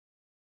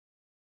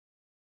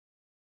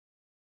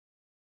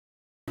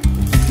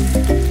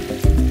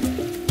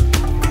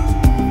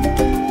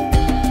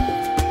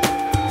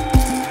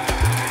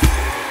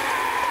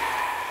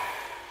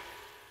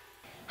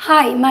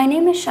Hi, my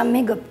name is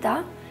Shammi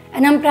Gupta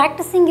and I'm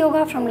practicing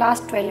yoga from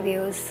last 12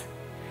 years.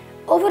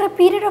 Over a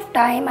period of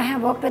time, I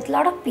have worked with a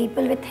lot of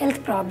people with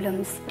health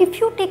problems.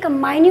 If you take a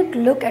minute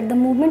look at the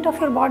movement of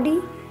your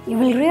body, you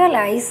will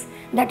realize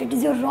that it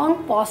is your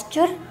wrong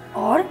posture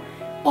or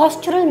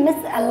postural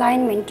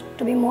misalignment,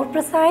 to be more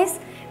precise,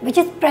 which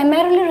is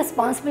primarily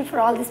responsible for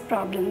all these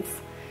problems.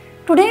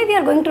 Today we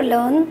are going to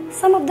learn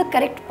some of the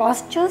correct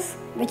postures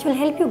which will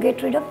help you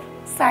get rid of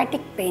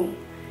sciatic pain.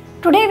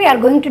 Today we are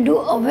going to do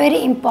a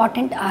very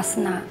important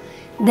asana.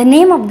 The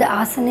name of the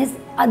asana is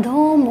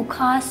Adho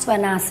Mukha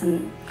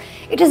Svanasana.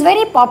 It is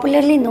very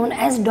popularly known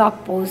as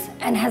dog pose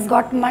and has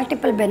got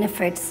multiple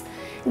benefits.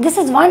 This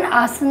is one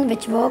asana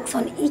which works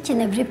on each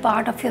and every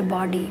part of your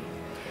body.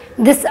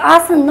 This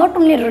asana not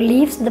only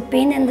relieves the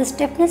pain and the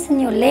stiffness in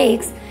your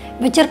legs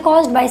which are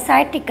caused by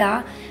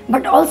sciatica,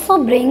 but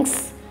also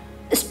brings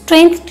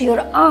strength to your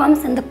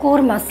arms and the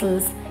core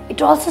muscles.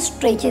 It also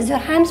stretches your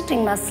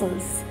hamstring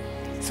muscles.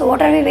 So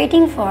what are we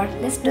waiting for?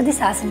 Let's do this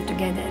asana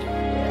together.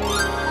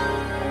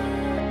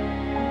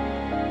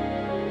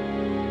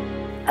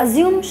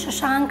 Assume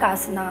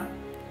Shashankasana.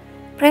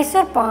 Press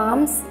your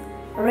palms,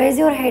 raise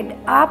your head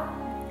up,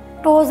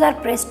 toes are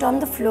pressed on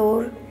the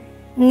floor,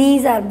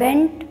 knees are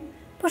bent,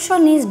 push your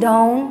knees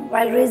down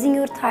while raising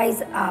your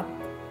thighs up.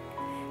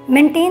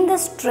 Maintain the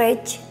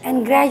stretch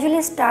and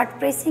gradually start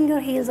pressing your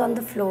heels on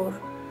the floor.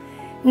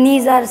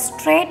 Knees are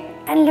straight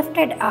and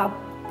lifted up.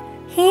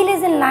 Heel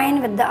is in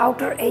line with the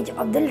outer edge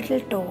of the little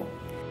toe.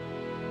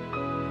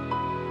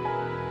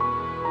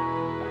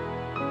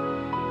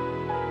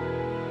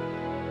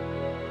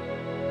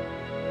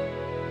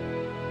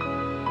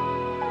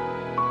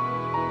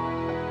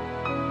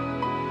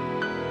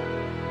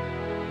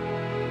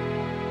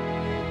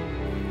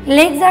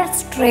 Legs are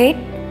straight,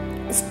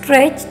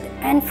 stretched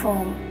and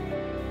firm.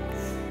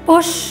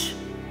 Push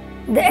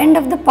the end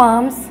of the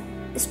palms,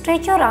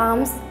 stretch your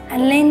arms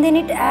and lengthen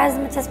it as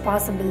much as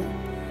possible.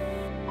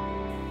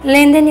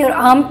 Lengthen your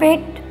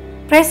armpit,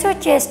 press your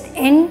chest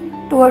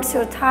in towards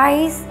your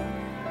thighs,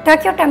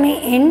 tuck your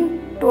tummy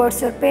in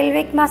towards your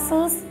pelvic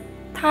muscles,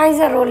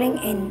 thighs are rolling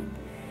in.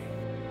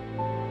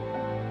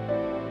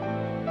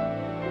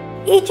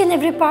 Each and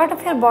every part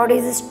of your body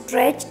is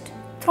stretched,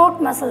 throat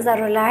muscles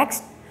are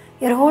relaxed.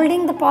 You are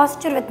holding the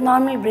posture with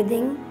normal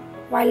breathing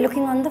while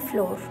looking on the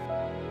floor.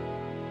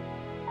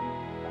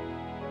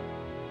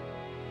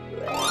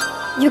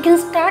 You can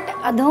start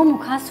Adho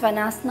Mukha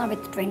Svanasana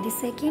with 20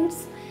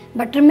 seconds.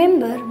 But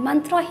remember,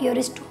 mantra here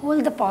is to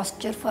hold the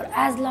posture for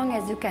as long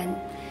as you can.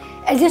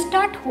 As you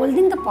start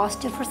holding the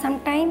posture for some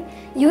time,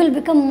 you will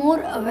become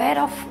more aware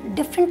of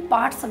different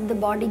parts of the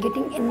body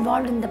getting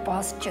involved in the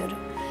posture.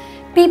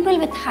 People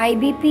with high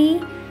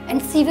BP and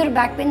severe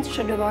back pain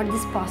should avoid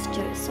this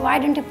posture. So why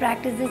don't you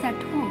practice this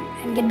at home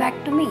and get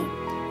back to me.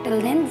 Till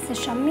then, this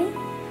is Shammi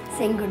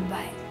saying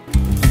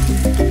goodbye.